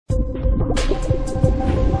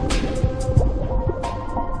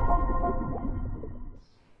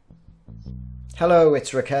Hello,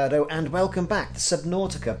 it's Ricardo and welcome back to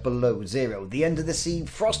Subnautica Below Zero, the Under the Sea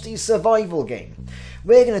Frosty survival game.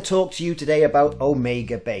 We're going to talk to you today about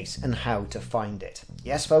Omega Base and how to find it.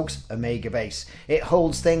 Yes folks, Omega Base. It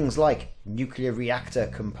holds things like nuclear reactor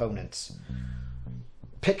components,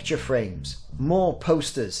 picture frames, more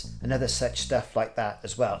posters and other such stuff like that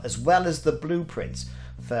as well as the blueprints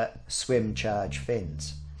for swim charge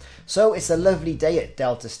fins. So it's a lovely day at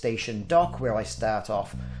Delta Station Dock where I start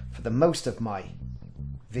off for the most of my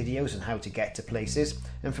videos on how to get to places,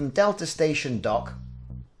 and from Delta Station Dock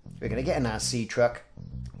we're going to get in our sea truck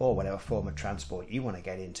or whatever form of transport you want to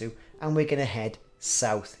get into, and we're going to head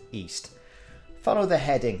southeast. Follow the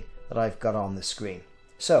heading that I've got on the screen.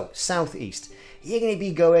 So southeast, you're going to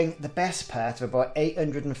be going the best part of about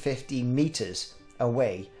 850 meters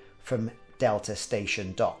away from Delta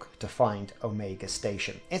Station Dock to find Omega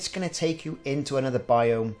Station. It's going to take you into another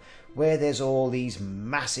biome where there's all these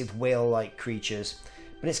massive whale-like creatures,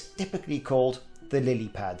 but it's typically called the lily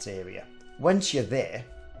pads area. Once you're there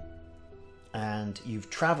and you've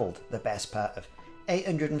travelled the best part of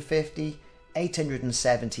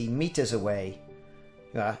 870 meters away,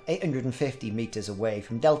 850 meters away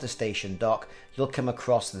from Delta Station Dock, you'll come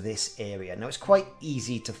across this area. Now it's quite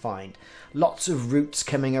easy to find. Lots of routes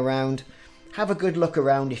coming around. Have a good look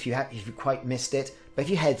around if you quite missed it. But if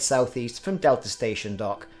you head southeast from Delta Station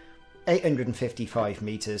Dock, 855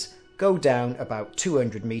 meters, go down about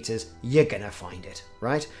 200 meters, you're gonna find it,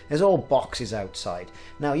 right? There's all boxes outside.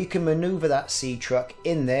 Now you can maneuver that sea truck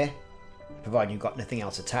in there, provided you've got nothing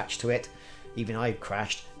else attached to it. Even I've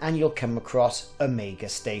crashed, and you'll come across Omega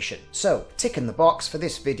Station. So, tick in the box for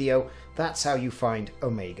this video, that's how you find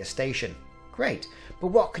Omega Station. Great, but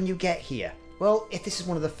what can you get here? Well, if this is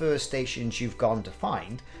one of the first stations you've gone to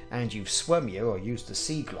find, and you've swum here or used the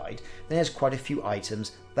Sea Glide, then there's quite a few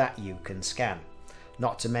items that you can scan.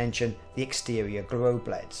 Not to mention the exterior grow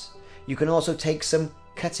beds. You can also take some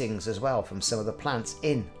cuttings as well from some of the plants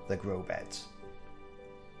in the grow beds,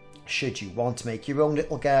 should you want to make your own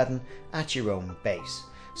little garden at your own base.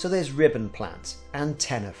 So there's ribbon plants,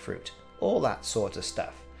 antenna fruit, all that sort of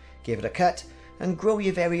stuff. Give it a cut and grow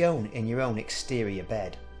your very own in your own exterior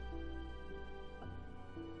bed.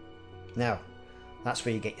 Now, that's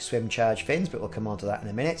where you get your swim charge fins, but we'll come on to that in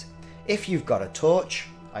a minute. If you've got a torch,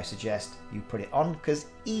 I suggest you put it on, because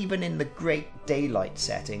even in the great daylight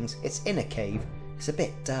settings, it's in a cave, it's a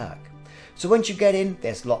bit dark. So once you get in,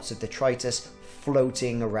 there's lots of detritus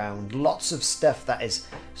floating around, lots of stuff that is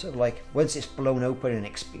sort of like, once it's blown open and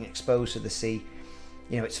being exposed to the sea,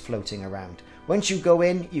 you know, it's floating around. Once you go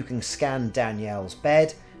in, you can scan Danielle's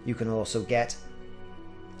bed. You can also get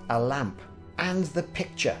a lamp and the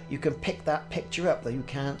picture. You can pick that picture up, though you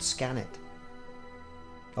can't scan it.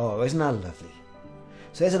 Oh, isn't that lovely?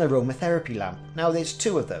 So there's an aromatherapy lamp. Now there's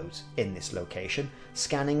two of those in this location.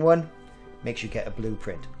 Scanning one makes you get a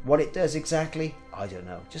blueprint. What it does exactly, I don't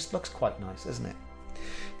know. Just looks quite nice, doesn't it?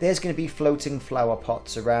 There's going to be floating flower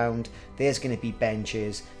pots around. There's going to be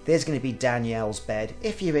benches. There's going to be Danielle's bed.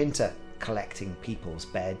 If you're into collecting people's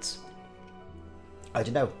beds, I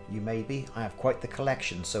don't know, you may be. I have quite the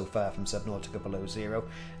collection so far from Subnautica Below Zero,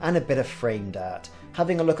 and a bit of framed art.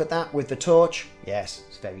 Having a look at that with the torch, yes,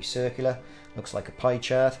 it's very circular. Looks like a pie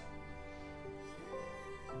chart,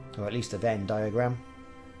 or at least a Venn diagram.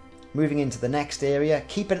 Moving into the next area,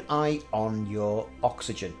 keep an eye on your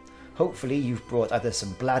oxygen. Hopefully you've brought either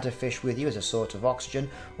some bladderfish with you as a sort of oxygen,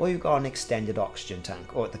 or you've got an extended oxygen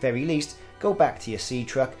tank, or at the very least, go back to your sea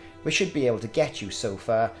truck, which should be able to get you so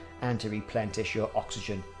far, and to replenish your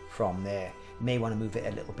oxygen from there. You may want to move it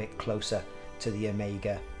a little bit closer to the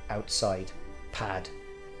Omega outside pad.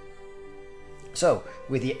 So,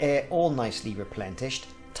 with your air all nicely replenished,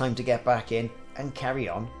 time to get back in and carry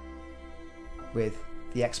on with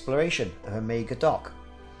the exploration of Omega Dock.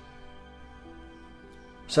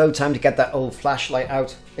 So, time to get that old flashlight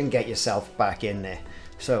out and get yourself back in there.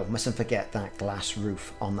 So, mustn't forget that glass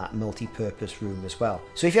roof on that multi-purpose room as well.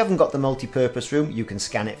 So if you haven't got the multi-purpose room, you can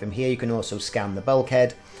scan it from here. You can also scan the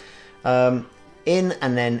bulkhead. In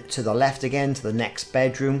and then to the left again, to the next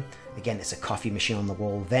bedroom. Again, it's a coffee machine on the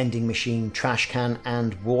wall, vending machine, trash can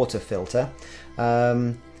and water filter.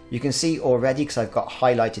 You can see already, because I've got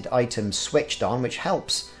highlighted items switched on, which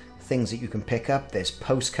helps things that you can pick up. There's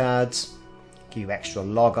postcards, give you extra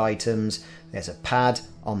log items. There's a pad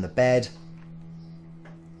on the bed.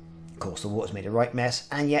 Of course, the water's made a right mess.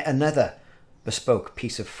 And yet another bespoke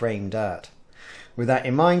piece of framed art. With that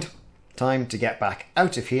in mind, time to get back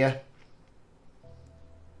out of here.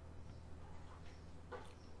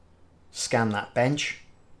 Scan that bench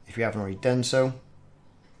if you haven't already done so.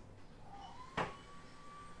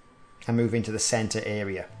 and move into the center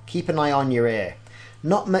area. Keep an eye on your air.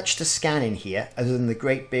 Not much to scan in here other than the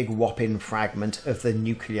great big whopping fragment of the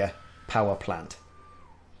nuclear power plant.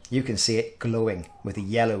 You can see it glowing with a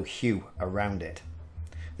yellow hue around it.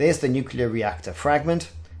 There's the nuclear reactor fragment.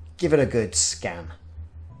 Give it a good scan.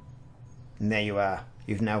 And there you are.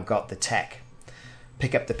 You've now got the tech.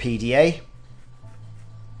 Pick up the PDA.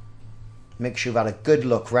 Make sure you've had a good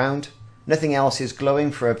look round. Nothing else is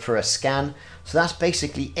glowing for a scan. So that's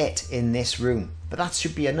basically it in this room. But that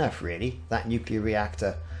should be enough really, that nuclear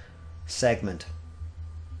reactor segment.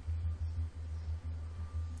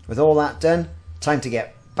 With all that done, time to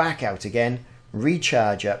get back out again,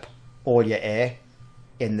 recharge up all your air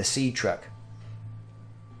in the sea truck.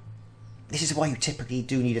 This is why you typically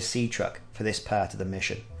do need a sea truck for this part of the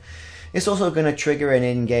mission. It's also going to trigger an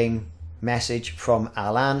in-game message from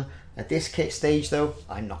Alan. At this kit stage though,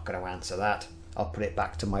 I'm not going to answer that. I'll put it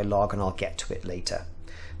back to my log and I'll get to it later.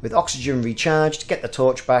 With oxygen recharged, get the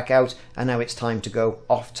torch back out, and now it's time to go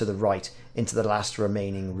off to the right into the last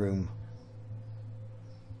remaining room.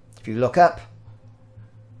 If you look up,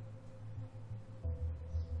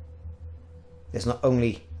 there's not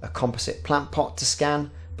only a composite plant pot to scan,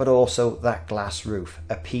 but also that glass roof,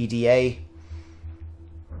 a PDA,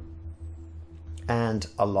 and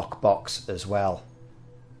a lockbox as well,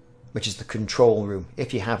 which is the control room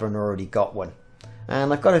if you haven't already got one.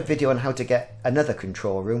 And I've got a video on how to get another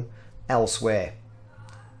control room elsewhere.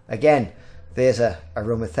 Again, there's a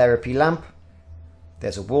aromatherapy lamp,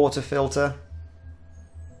 there's a water filter,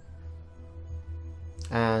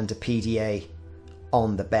 and a PDA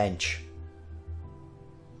on the bench.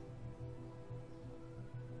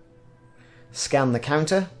 Scan the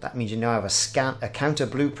counter. That means you now have a counter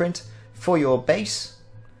blueprint for your base.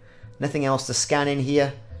 Nothing else to scan in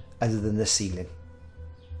here other than the ceiling.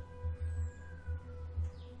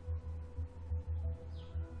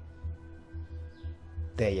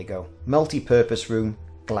 There you go. Multi-purpose room,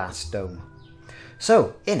 glass dome.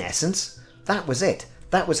 So, in essence, that was it.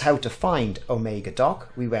 That was how to find Omega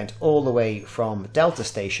Dock. We went all the way from Delta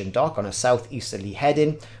Station Dock on a southeasterly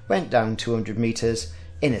heading, went down 200 meters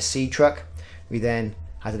in a sea truck. We then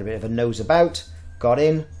had a bit of a nose about, got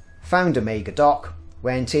in, found Omega Dock,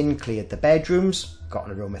 went in, cleared the bedrooms, got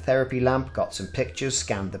an aromatherapy lamp, got some pictures,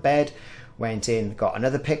 scanned the bed, went in, got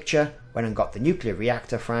another picture, went and got the nuclear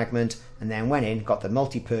reactor fragment, and then went in, got the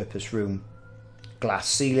multi-purpose room glass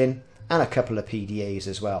ceiling, and a couple of PDAs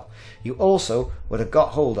as well. You also would have got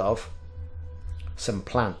hold of some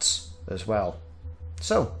plants as well.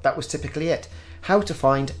 So that was typically it. How to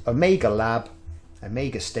find Omega Lab,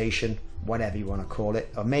 Omega Station, whatever you want to call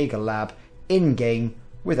it, Omega Lab in-game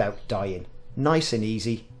without dying. Nice and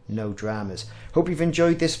easy, no dramas. Hope you've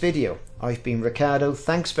enjoyed this video. I've been Ricardo,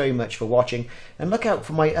 thanks very much for watching, and look out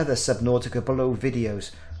for my other Subnautica Below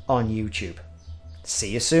videos on YouTube.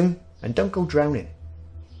 See you soon, and don't go drowning.